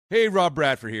Hey, Rob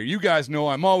Bradford here. You guys know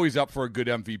I'm always up for a good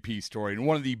MVP story, and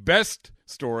one of the best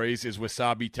stories is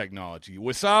Wasabi Technology.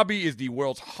 Wasabi is the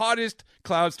world's hottest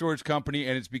cloud storage company,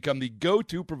 and it's become the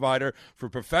go-to provider for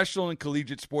professional and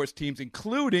collegiate sports teams,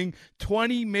 including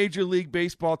 20 Major League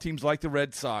Baseball teams like the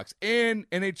Red Sox and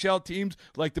NHL teams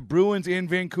like the Bruins and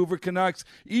Vancouver Canucks.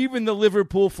 Even the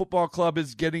Liverpool Football Club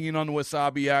is getting in on the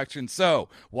Wasabi action. So,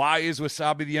 why is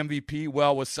Wasabi the MVP?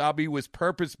 Well, Wasabi was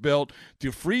purpose-built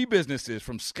to free businesses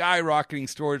from skyrocketing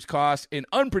storage costs and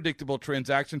unpredictable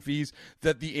transaction fees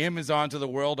that the Amazons of the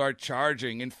world are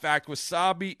charging. In fact,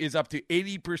 Wasabi is up to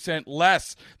 80%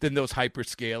 less than those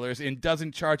hyperscalers and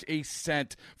doesn't charge a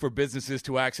cent for businesses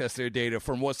to access their data.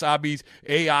 From Wasabi's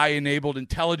AI-enabled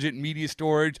intelligent media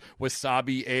storage,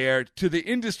 Wasabi Air, to the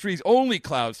industry's only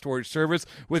cloud storage service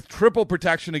with triple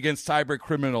protection against cyber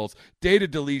criminals, data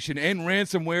deletion, and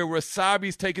ransomware,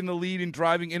 Wasabi's taken the lead in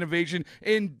driving innovation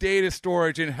in data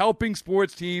storage and helping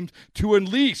sports teams to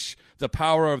unleash the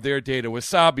power of their data.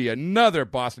 Wasabi, another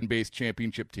Boston-based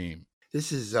championship team.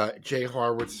 This is Jay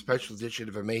Harwood's special edition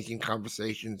of Amazing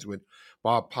Conversations with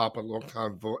Bob Papa,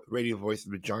 longtime radio voice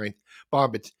of the Giants.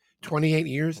 Bob, it's 28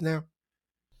 years now?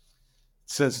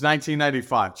 Since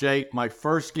 1995. Jay, my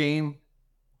first game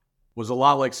was a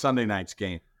lot like Sunday night's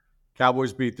game.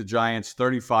 Cowboys beat the Giants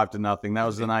 35-0. That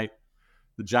was the night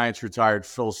the Giants retired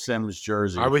Phil Simms'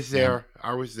 jersey. I was there.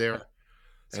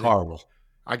 It's horrible.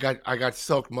 I got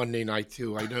soaked Monday night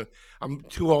too. I'm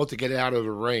too old to get out of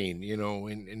the rain,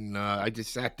 and I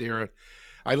just sat there.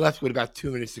 I left with about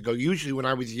 2 minutes to go. Usually when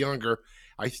I was younger,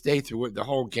 I stayed through it the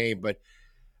whole game, but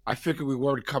I figured we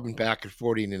weren't coming back at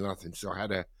 40-0, so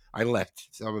I left.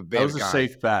 So I'm a bad guy. That was a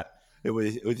safe bet. It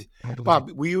was.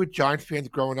 Bob, were you a Giants fan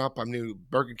growing up? I mean,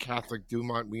 Bergen Catholic,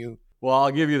 Dumont, were you? Well,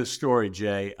 I'll give you the story,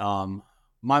 Jay.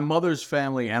 My mother's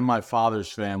family and my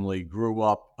father's family grew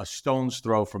up a stone's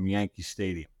throw from Yankee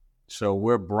Stadium. So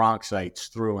we're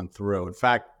Bronxites through and through. In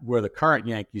fact, where the current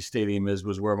Yankee Stadium is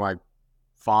was where my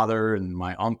father and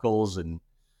my uncles and,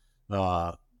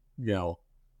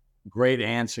 great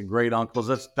aunts and great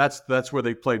uncles, that's where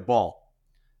they played ball.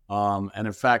 And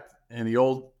in fact, in the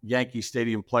old Yankee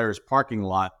Stadium players parking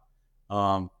lot,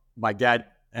 my dad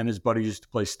and his buddy used to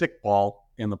play stickball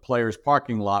in the players'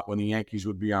 parking lot when the Yankees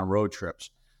would be on road trips.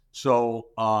 So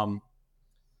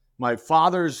my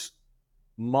father's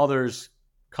mother's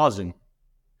cousin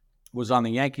was on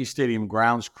the Yankee Stadium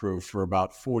grounds crew for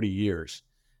about 40 years.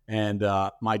 And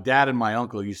my dad and my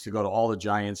uncle used to go to all the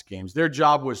Giants games. Their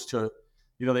job was to,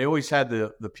 they always had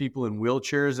the people in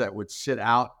wheelchairs that would sit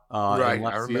out in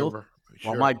left field.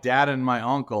 Sure. Well, my dad and my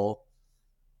uncle,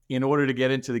 in order to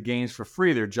get into the games for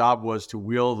free, their job was to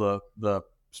wheel the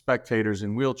spectators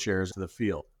in wheelchairs to the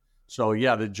field. So,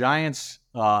 yeah, the Giants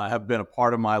have been a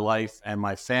part of my life and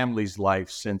my family's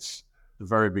life since the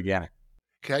very beginning.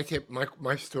 Can I take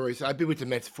my story? So I've been with the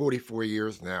Mets 44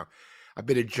 years now. I've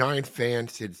been a Giant fan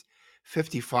since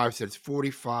 55, since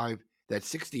 45. That's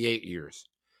 68 years.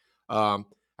 I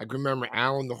can remember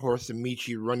Alan the Horse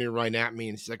Amici running right at me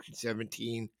in Section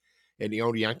 17 at the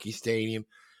old Yankee Stadium.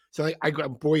 So I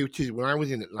got boy too. When I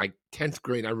was in like 10th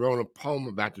grade, I wrote a poem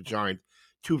about the Giants,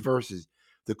 2 verses.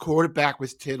 The quarterback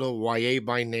was Tittle, YA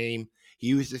by name. He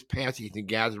used his passing to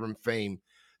gather him fame.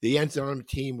 The ends on the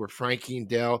team were Frankie and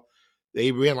Dell.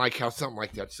 They ran like hell, something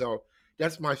like that. So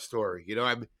that's my story.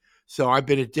 I've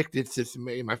been addicted since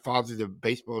my father's a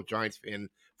baseball Giants fan,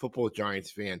 football Giants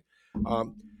fan.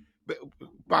 But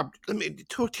Bob, let me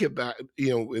talk to you about,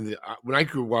 when I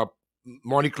grew up,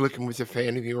 Marty Glickman was a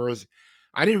fan of yours.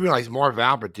 I didn't realize Marv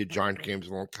Albert did Giant games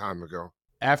a long time ago.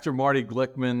 After Marty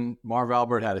Glickman, Marv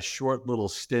Albert had a short little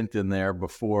stint in there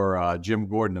before Jim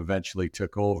Gordon eventually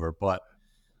took over. But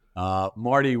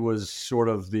Marty was sort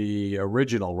of the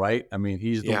original, right? I mean,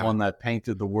 he's the one that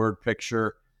painted the word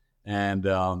picture. And,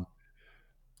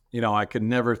 I could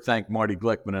never thank Marty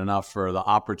Glickman enough for the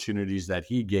opportunities that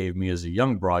he gave me as a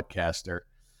young broadcaster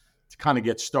to kind of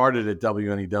get started at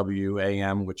WNEW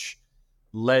AM, which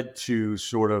led to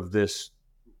sort of this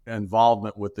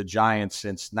involvement with the Giants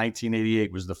since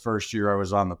 1988 was the first year I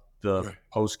was on the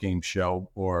post-game show,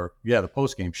 the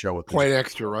post-game show with Point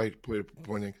Extra, right? Point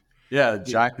Extra. Yeah,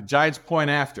 the Giants Point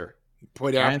After.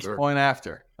 Giants Point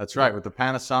After. That's right, with the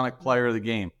Panasonic player of the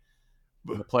game.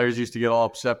 The players used to get all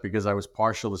upset because I was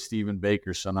partial to Stephen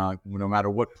Baker, so now no matter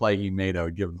what play he made, I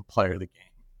would give him the player of the game.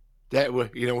 That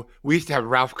we used to have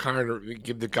Ralph Connor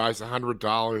give the guys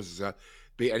 $100.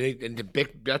 And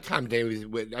that time day was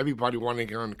when everybody wanted to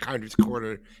get on Connor's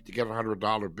corner to get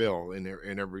 $100 bill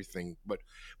and everything. But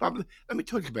Bob, let me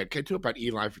talk about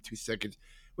Eli for 2 seconds.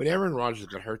 When Aaron Rodgers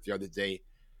got hurt the other day,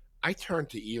 I turned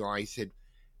to Eli. I said,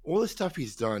 all the stuff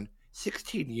he's done,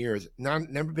 16 years,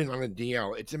 never been on a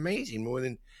DL. It's amazing. More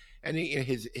than any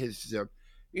his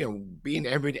being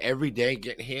every day,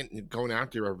 getting hit and going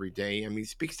out there every day. I mean, it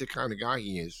speaks to the kind of guy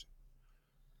he is.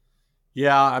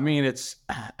 Yeah, I mean, it's,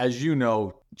 as you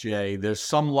know, Jay, there's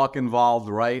some luck involved,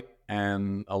 right?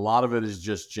 And a lot of it is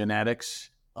just genetics,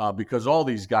 because all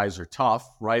these guys are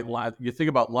tough, right? You think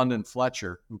about London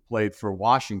Fletcher, who played for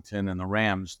Washington and the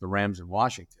Rams in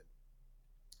Washington.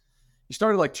 He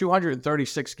started like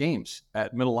 236 games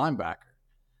at middle linebacker.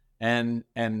 And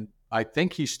I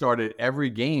think he started every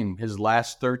game his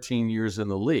last 13 years in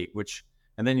the league,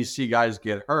 and then you see guys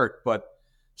get hurt. But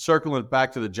circling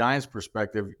back to the Giants'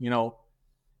 perspective,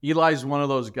 Eli's one of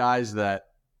those guys that,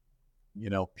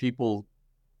 people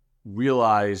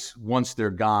realize once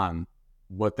they're gone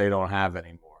what they don't have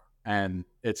anymore. And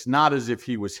it's not as if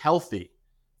he was healthy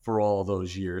for all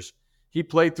those years. He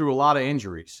played through a lot of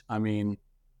injuries. I mean,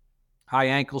 high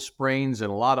ankle sprains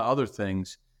and a lot of other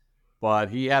things, but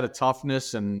he had a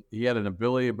toughness and he had an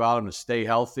ability about him to stay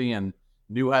healthy and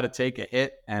knew how to take a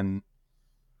hit. And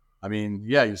I mean,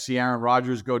 yeah, you see Aaron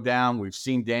Rodgers go down. We've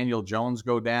seen Daniel Jones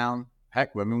go down.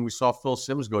 Heck, I mean, we saw Phil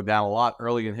Simms go down a lot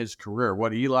early in his career.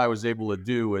 What Eli was able to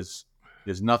do is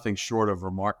nothing short of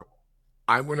remarkable.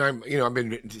 I've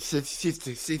been since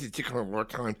the ticket a long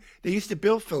time. They used to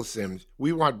bill Phil Simms.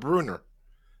 We want Bruner,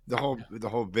 the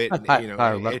whole bit.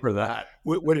 I remember that.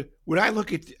 When I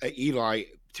look at Eli,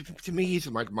 to me, he's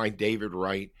like my David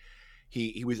Wright.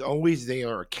 He was always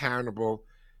there, accountable,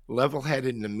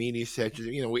 level-headed in the media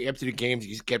section. After the games,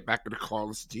 he just get back in the car,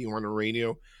 listen to you on the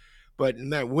radio. But in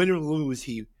that win or lose,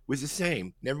 he was the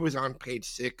same. Never was on page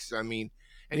 6. I mean,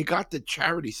 and he got the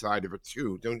charity side of it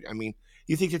too.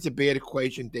 You think it's a bad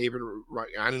equation, David? Right?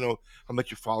 I don't know how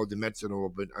much you followed the Mets and all,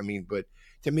 but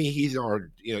to me, he's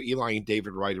Eli and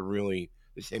David Wright are really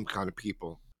the same kind of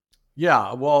people.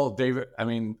 Yeah, well, David, I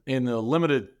mean, in the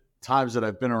limited times that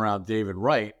I've been around David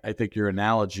Wright, I think your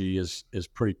analogy is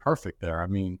pretty perfect there. I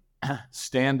mean,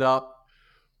 stand up,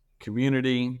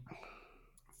 community,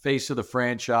 face of the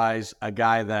franchise, a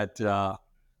guy that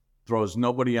throws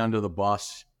nobody under the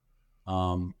bus,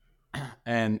 and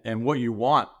what you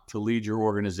want to lead your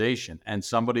organization, and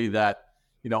somebody that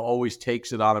always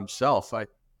takes it on himself.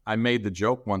 I made the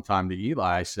joke one time to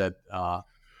Eli. I said,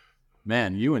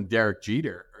 "Man, you and Derek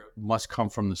Jeter must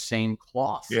come from the same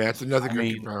cloth." Yeah, that's another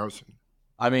good comparison.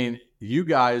 I mean, you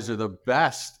guys are the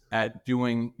best at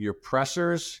doing your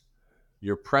pressers,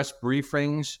 your press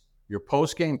briefings, your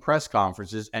post-game press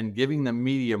conferences, and giving the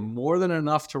media more than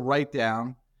enough to write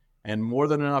down and more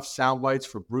than enough sound bites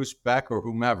for Bruce Beck or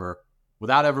whomever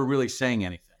without ever really saying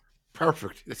anything.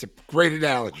 Perfect. That's a great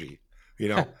analogy.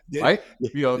 Right?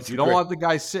 You don't want the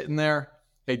guy sitting there.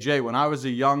 Hey, Jay, when I was a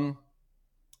young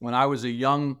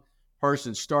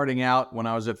person starting out, when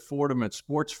I was at Fordham at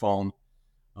Sports Phone,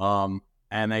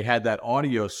 and they had that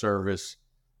audio service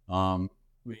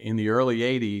in the early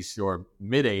 80s or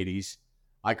mid 80s,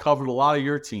 I covered a lot of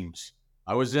your teams.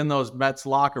 I was in those Mets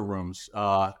locker rooms.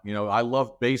 I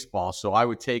love baseball, so I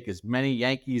would take as many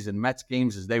Yankees and Mets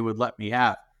games as they would let me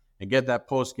have and get that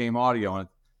post-game audio. And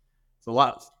it's a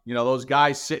lot. Those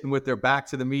guys sitting with their back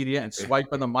to the media and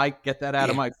swiping the mic, get that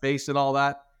out of my face and all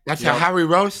that. That's how Harry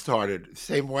Rose started.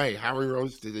 Same way. Harry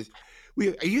Rose did this.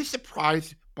 Are you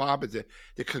surprised, Bob, at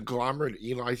the conglomerate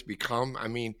Eli's become? I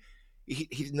mean,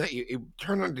 he's not. You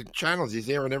turn on the channels, he's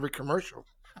there in every commercial.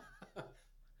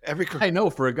 I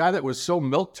know, for a guy that was so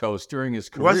milquetoast during his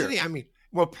career. Wasn't he? I mean,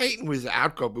 well, Peyton was the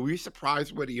outgo, but were you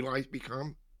surprised what Eli's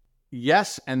become?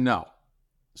 Yes and no.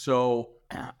 So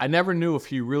I never knew if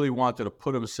he really wanted to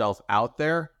put himself out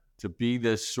there to be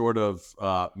this sort of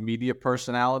media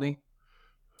personality.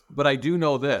 But I do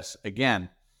know this, again,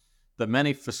 the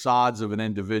many facades of an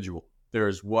individual.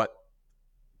 There's what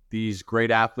these great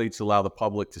athletes allow the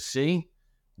public to see,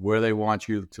 where they want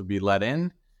you to be let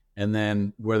in, and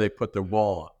then where they put their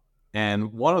ball up.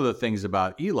 And one of the things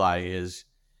about Eli is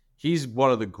he's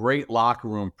one of the great locker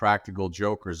room practical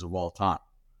jokers of all time.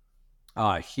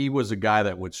 He was a guy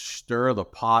that would stir the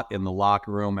pot in the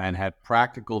locker room and had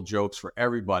practical jokes for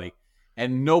everybody,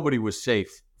 and nobody was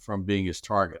safe from being his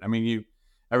target. I mean,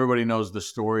 everybody knows the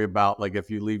story about, like, if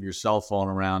you leave your cell phone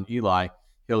around Eli,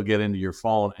 he'll get into your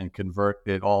phone and convert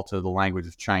it all to the language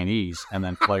of Chinese, and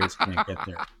then players can't get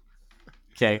there.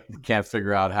 Can't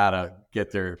figure out how to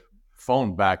get their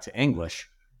phone back to English,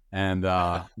 and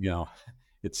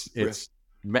it's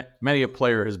many a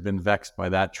player has been vexed by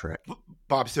that trick.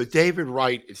 Bob, so David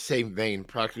Wright, same vein,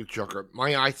 practical joker.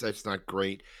 My eyesight's not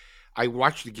great. I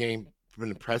watched the game from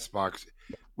the press box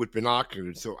with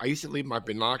binoculars, so I used to leave my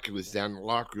binoculars down in the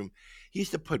locker room. He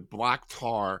used to put black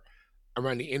tar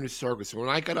around the inner circle. So when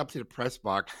I got up to the press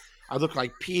box, I look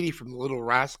like Petey from the Little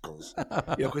Rascals,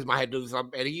 because my head goes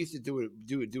up, and he used to do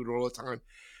it all the time.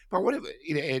 But whatever,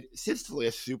 and since the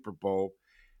last Super Bowl,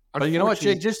 But you know what,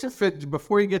 Jay? unfortunately, Just to fit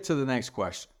before you get to the next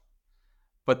question,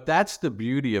 but that's the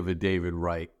beauty of a David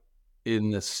Wright in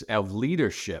this of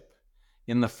leadership,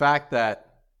 in the fact that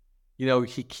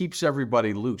he keeps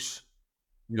everybody loose.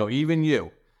 Even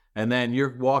you, and then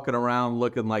you're walking around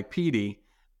looking like Petey,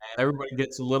 and everybody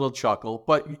gets a little chuckle.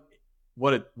 But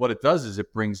what it does is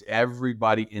it brings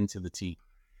everybody into the team.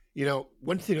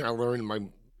 one thing I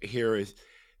learned here is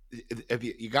if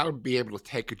you got to be able to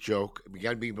take a joke. You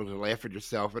got to be able to laugh at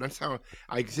yourself, and that's how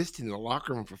I existed in the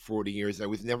locker room for 40 years. I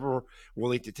was never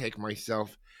willing to take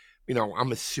myself.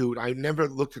 I'm a suit. I never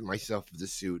looked at myself as a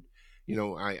suit.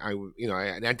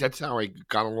 That's how I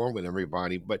got along with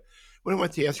everybody. But what I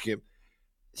want to ask you,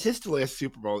 since the last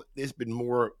Super Bowl, there's been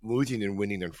more losing than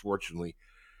winning, unfortunately.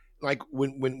 Like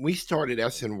when we started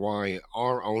SNY,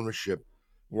 our ownership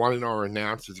wanted our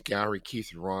announcers, Gary, Keith,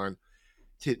 and Ron,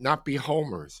 to not be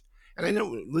homers. And I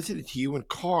know, listening to you and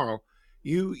Carl,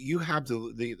 you have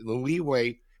the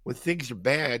leeway when things are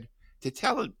bad to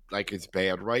tell it like it's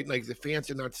bad, right? Like the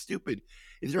fans are not stupid.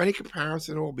 Is there any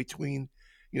comparison at all between,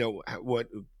 what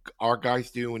our guys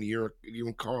do and you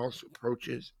and Carl's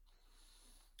approaches?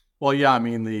 Well, yeah, I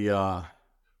mean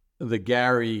the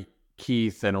Gary,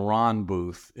 Keith, and Ron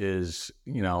booth is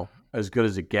as good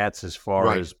as it gets as far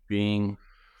Right. as being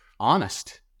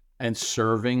honest and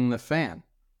serving the fan.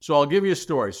 So I'll give you a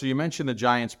story. So you mentioned the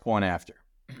Giants point after.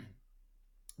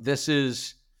 This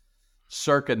is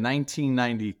circa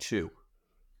 1992.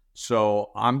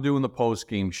 So I'm doing the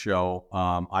post-game show.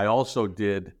 I also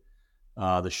did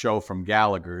the show from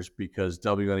Gallagher's because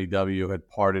WNEW had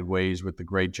parted ways with the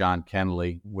great John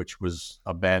Kennelly, which was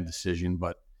a bad decision,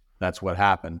 but that's what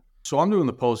happened. So I'm doing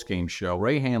the post-game show.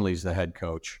 Ray Hanley's the head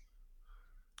coach.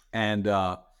 And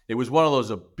it was one of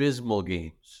those abysmal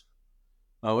games.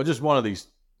 Just one of these,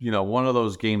 one of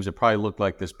those games that probably looked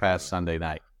like this past Sunday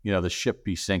night. The ship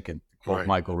be sinking, quote Right.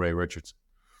 Michael Ray Richardson.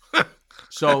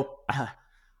 So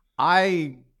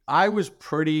I was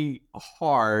pretty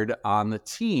hard on the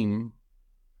team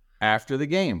after the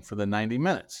game for the 90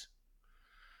 minutes.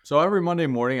 So every Monday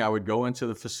morning, I would go into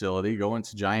the facility, go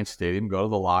into Giant Stadium, go to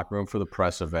the locker room for the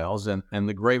press avails, and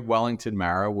the great Wellington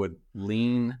Mara would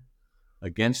lean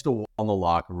against a wall in the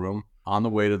locker room on the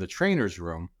way to the trainer's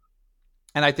room.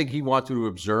 And I think he wanted to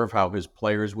observe how his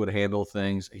players would handle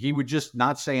things. He would just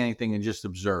not say anything and just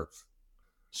observe.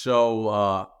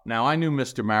 So now I knew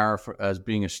Mr. Mara as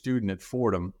being a student at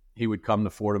Fordham. He would come to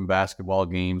Fordham basketball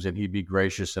games, and he'd be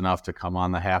gracious enough to come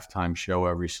on the halftime show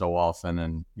every so often.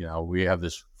 And, we have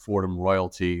this Fordham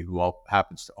royalty who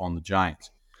happens to own the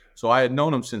Giants. So I had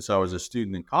known him since I was a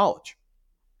student in college.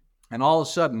 And all of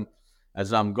a sudden,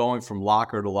 as I'm going from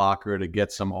locker to locker to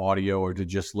get some audio or to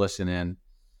just listen in,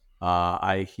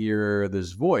 I hear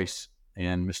this voice,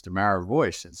 and Mr. Mara's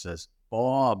voice, and says,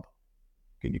 "Bob,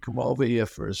 can you come over here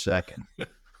for a second?"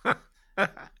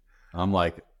 I'm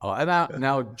like, oh,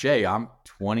 now, Jay, I'm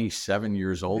 27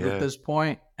 years old at this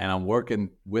point, and I'm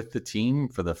working with the team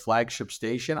for the flagship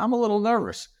station. I'm a little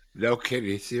nervous. No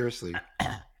kidding, seriously.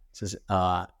 Says,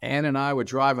 Ann and I were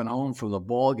driving home from the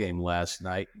ball game last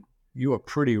night. You were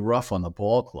pretty rough on the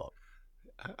ball club.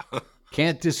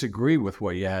 Can't disagree with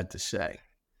what you had to say.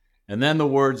 And then the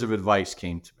words of advice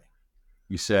came to me.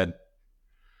 You said,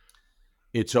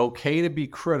 "It's okay to be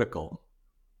critical,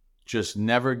 just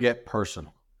never get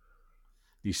personal."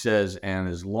 He says, "And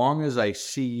as long as I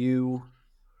see you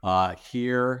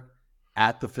here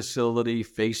at the facility,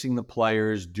 facing the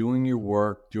players, doing your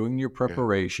work, doing your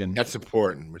preparation." That's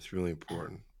important. It's really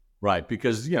important. Right,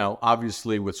 because,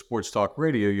 obviously with sports talk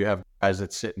radio, you have guys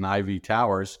that sit in Ivy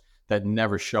Towers that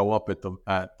never show up at the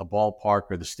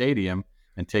ballpark or the stadium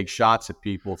and take shots at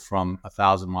people from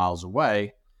 1,000 miles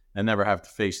away and never have to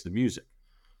face the music.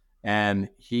 And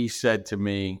he said to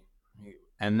me,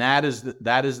 and that is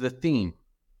the theme.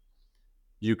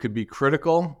 You could be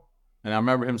critical, and I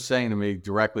remember him saying to me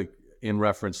directly in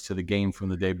reference to the game from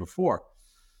the day before,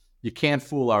 you can't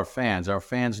fool our fans. Our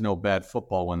fans know bad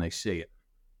football when they see it.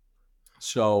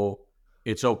 So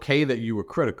it's okay that you were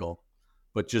critical,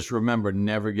 but just remember,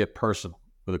 never get personal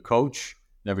with a coach,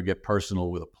 never get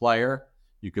personal with a player.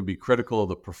 You can be critical of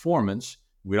the performance.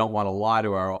 We don't want to lie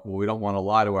to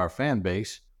our fan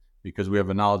base because we have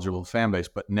a knowledgeable fan base,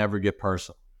 but never get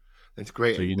personal. That's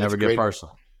great. So you never get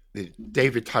personal. The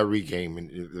David Tyree game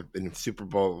in Super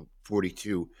Bowl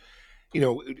 42,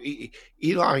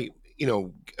 Eli,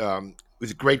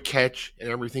 was a great catch and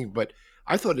everything, but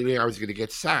I thought I was going to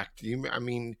get sacked. For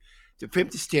him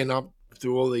to stand up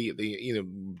through all the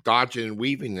dodging and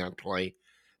weaving that play,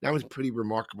 that was pretty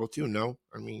remarkable too. No,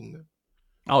 I mean,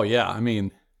 Oh yeah, I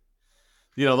mean,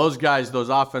 those guys, those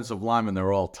offensive linemen,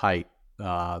 they're all tight.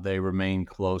 They remain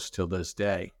close till this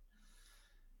day.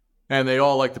 And they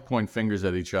all like to point fingers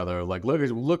at each other, like,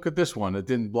 look at this one. It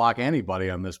didn't block anybody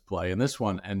on this play, and this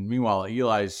one. And meanwhile,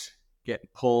 Eli's getting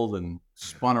pulled and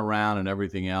spun around and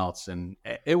everything else. And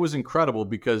it was incredible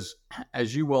because,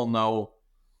 as you well know,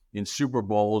 in Super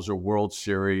Bowls or World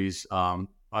Series, a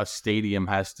stadium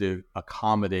has to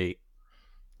accommodate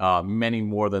many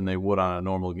more than they would on a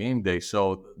normal game day.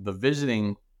 So the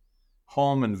visiting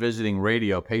home and visiting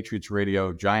radio, Patriots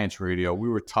radio, Giants radio, we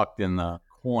were tucked in the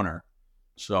corner.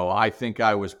 So I think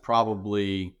I was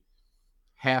probably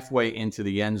halfway into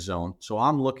the end zone. So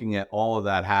I'm looking at all of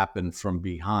that happen from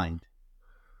behind.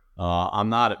 I'm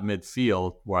not at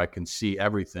midfield where I can see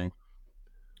everything.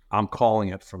 I'm calling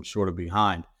it from sort of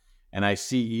behind. And I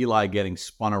see Eli getting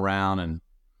spun around, and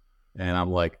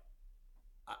I'm like,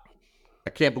 I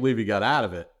can't believe he got out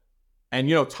of it. And,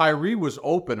 Tyree was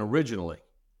open originally.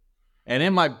 And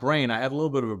in my brain, I had a little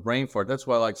bit of a brain fart. That's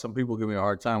why, like, some people give me a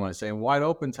hard time when I say wide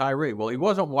open Tyree. Well, he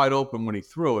wasn't wide open when he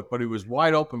threw it, but he was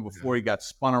wide open before he got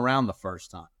spun around the first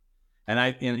time.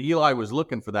 And Eli was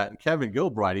looking for that. And Kevin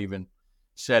Gilbride even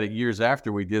said it years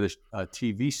after we did a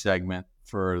TV segment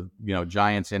for,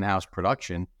 Giants in-house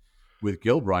production with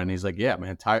Gilbride. And he's like, yeah,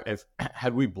 man,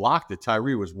 had we blocked it,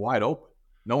 Tyree was wide open.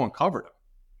 No one covered him.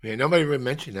 Yeah, nobody even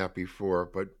mentioned that before,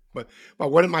 but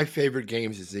one of my favorite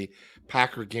games is the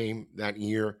Packer game that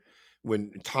year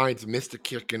when Tides missed a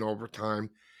kick in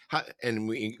overtime, and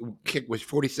we kick was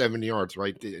 47 yards,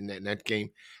 right, in that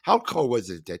game. How cold was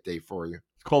it that day for you?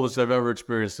 Coldest I've ever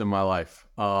experienced in my life.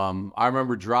 I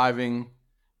remember driving,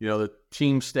 the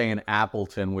team stay in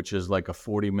Appleton, which is like a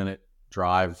 45-minute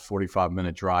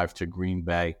drive to Green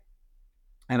Bay.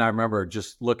 And I remember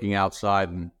just looking outside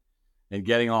and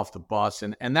getting off the bus.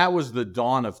 And that was the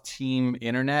dawn of team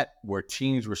internet, where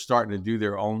teams were starting to do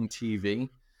their own TV.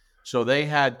 So they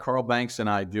had Carl Banks and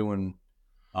I doing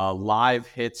live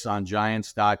hits on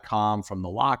Giants.com from the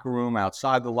locker room,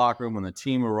 outside the locker room when the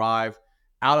team arrived,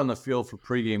 out on the field for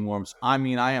pregame warms. I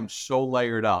mean, I am so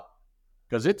layered up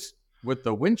because it's with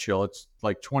the wind chill, it's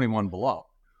like 21 below.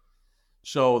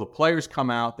 So the players come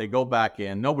out, they go back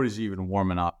in, nobody's even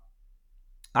warming up.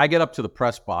 I get up to the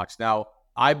press box. Now,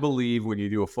 I believe when you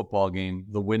do a football game,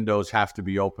 the windows have to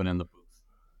be open in the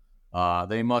booth.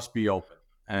 They must be open.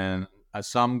 And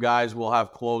some guys will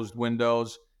have closed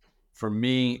windows. For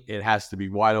me, it has to be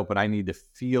wide open. I need to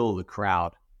feel the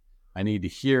crowd. I need to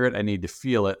hear it. I need to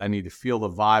feel it. I need to feel the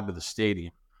vibe of the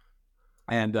stadium.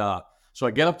 And so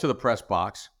I get up to the press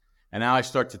box, and now I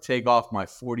start to take off my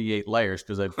 48 layers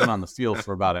because I've been on the field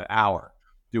for about an hour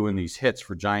doing these hits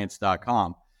for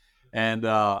Giants.com. And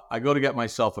I go to get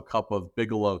myself a cup of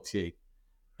Bigelow tea.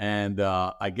 And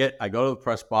I go to the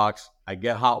press box. I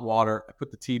get hot water. I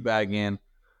put the tea bag in.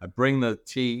 I bring the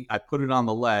tea. I put it on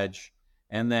the ledge.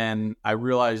 And then I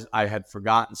realized I had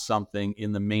forgotten something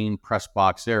in the main press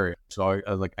box area. So I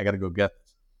was like, I got to go get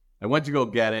this. I went to go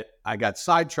get it. I got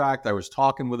sidetracked. I was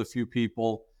talking with a few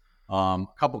people. A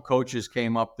couple coaches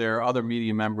came up there. Other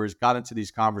media members got into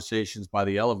these conversations by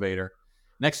the elevator.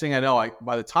 Next thing I know,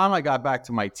 by the time I got back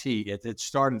to my tea, it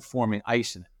started forming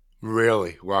ice in it.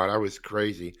 Really? Wow, that was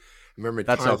crazy. Remember,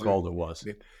 that's how cold it was.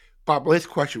 Bob, last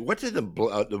question. What did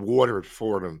the water at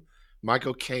Fordham?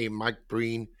 Michael Kay, Mike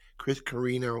Breen, Chris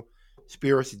Carino,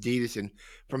 Spiros Adidas, and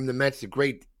from the Mets, the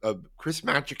great Chris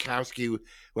Machikowski, who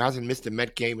hasn't missed a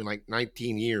Met game in like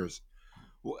 19 years.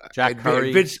 Jack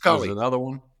Curry, Vince Scully. Was another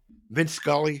one. Vince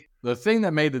Scully. The thing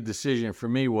that made the decision for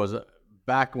me was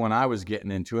back when I was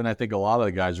getting into it, and I think a lot of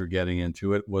the guys were getting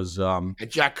into it, was and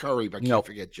Jack Curry, but I can't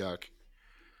forget Jack.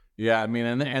 Yeah, I mean,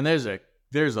 and there's a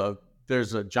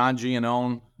John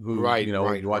Giannone who right.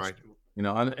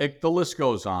 And the list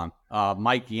goes on.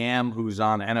 Mike Yam, who's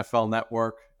on NFL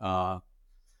Network,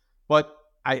 but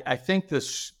I think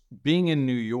this being in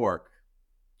New York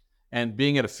and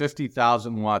being at a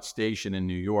 50,000 watt station in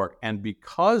New York, and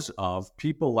because of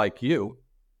people like you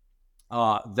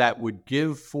that would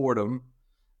give Fordham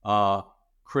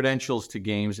credentials to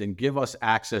games and give us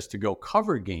access to go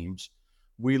cover games,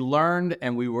 we learned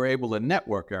and we were able to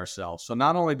network ourselves. So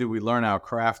not only did we learn our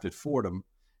craft at Fordham,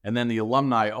 and then the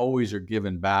alumni always are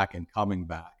giving back and coming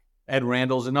back. Ed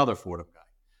Randall's another Fordham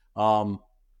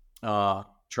guy.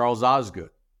 Charles Osgood.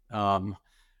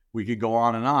 We could go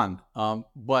on and on.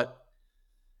 But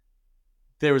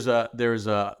there was a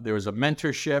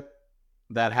mentorship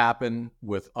that happened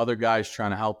with other guys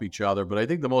trying to help each other. But I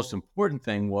think the most important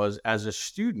thing was, as a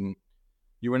student,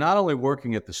 you were not only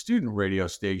working at the student radio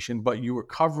station, but you were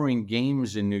covering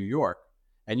games in New York,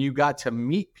 and you got to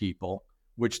meet people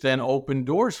which then opened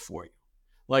doors for you.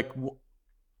 Like,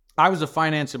 I was a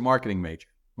finance and marketing major.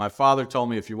 My father told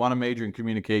me, if you want to major in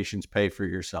communications, pay for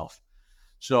it yourself.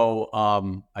 So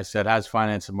I said, how's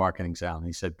finance and marketing sound? And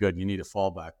he said, good, you need a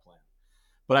fallback plan.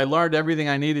 But I learned everything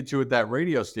I needed to at that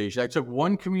radio station. I took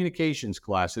one communications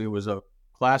class, and it was a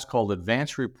class called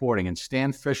Advanced Reporting, and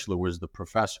Stan Fischler was the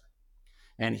professor.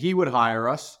 And he would hire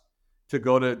us to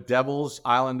go to Devils,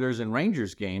 Islanders, and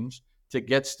Rangers games to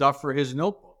get stuff for his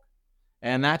notebook.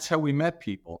 And that's how we met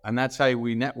people, and that's how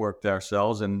we networked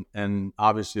ourselves, and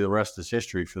obviously the rest is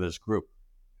history for this group.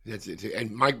 That's it.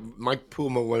 And Mike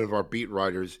Puma, one of our beat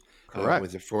writers, correct,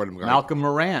 was a Fordham guy. Malcolm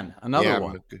Moran, another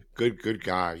one. Good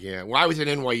guy. Yeah. Well, I was an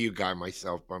NYU guy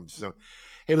myself. So,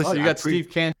 hey, listen. You got Steve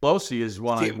Cangelosi as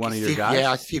one of your guys.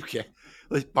 Yeah, Steve.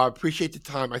 Listen, Bob, appreciate the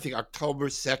time. I think October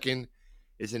 2nd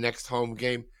is the next home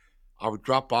game. I would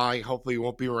drop by. Hopefully, it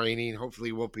won't be raining. Hopefully,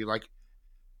 it won't be like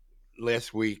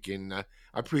last week. And I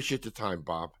appreciate the time,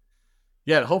 Bob.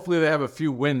 Yeah, hopefully they have a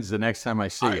few wins the next time I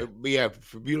see you. Yeah,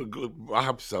 I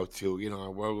hope so too.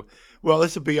 Well,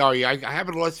 this will be all right. I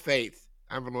haven't lost faith.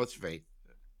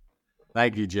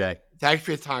 Thank you, Jay. Thanks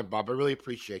for your time, Bob. I really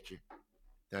appreciate you.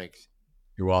 Thanks.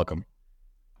 You're welcome.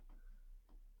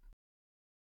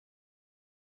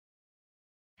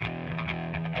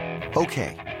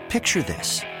 Okay, picture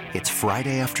this. It's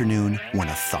Friday afternoon when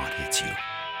a thought hits you.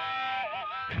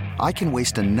 I can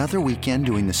waste another weekend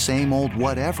doing the same old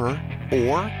whatever,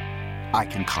 or I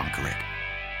can conquer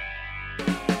it.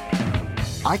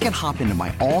 I can hop into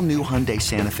my all-new Hyundai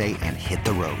Santa Fe and hit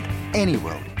the road. Any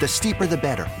road. The steeper, the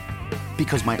better.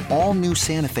 Because my all-new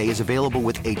Santa Fe is available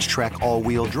with H-Track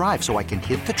all-wheel drive, so I can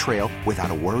hit the trail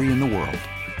without a worry in the world.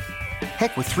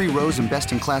 Heck, with 3 rows and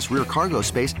best-in-class rear cargo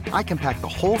space, I can pack the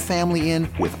whole family in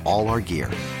with all our gear.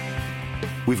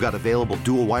 We've got available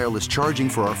dual wireless charging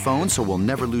for our phones, so we'll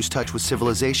never lose touch with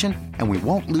civilization, and we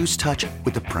won't lose touch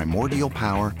with the primordial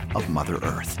power of Mother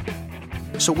Earth.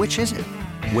 So which is it?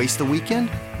 Waste the weekend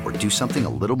or do something a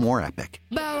little more epic?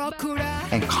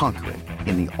 And conquer it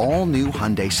in the all-new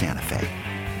Hyundai Santa Fe.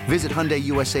 Visit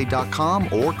HyundaiUSA.com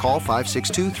or call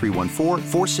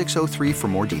 562-314-4603 for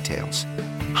more details.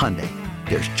 Hyundai,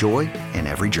 there's joy in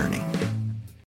every journey.